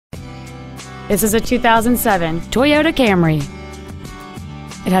This is a 2007 Toyota Camry.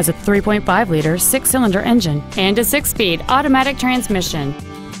 It has a 3.5-liter six-cylinder engine and a 6-speed automatic transmission.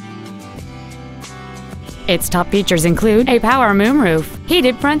 Its top features include a power moonroof,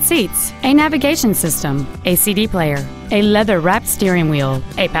 heated front seats, a navigation system, a CD player, a leather-wrapped steering wheel,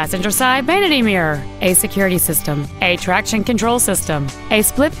 a passenger side vanity mirror, a security system, a traction control system, a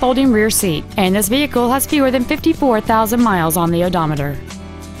split folding rear seat, and this vehicle has fewer than 54,000 miles on the odometer.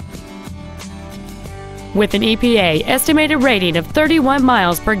 With an EPA estimated rating of 31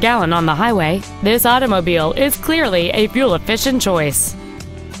 miles per gallon on the highway, this automobile is clearly a fuel-efficient choice.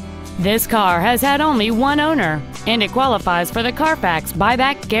 This car has had only one owner, and it qualifies for the Carfax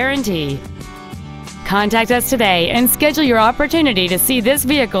buyback guarantee. Contact us today and schedule your opportunity to see this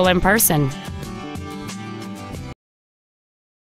vehicle in person.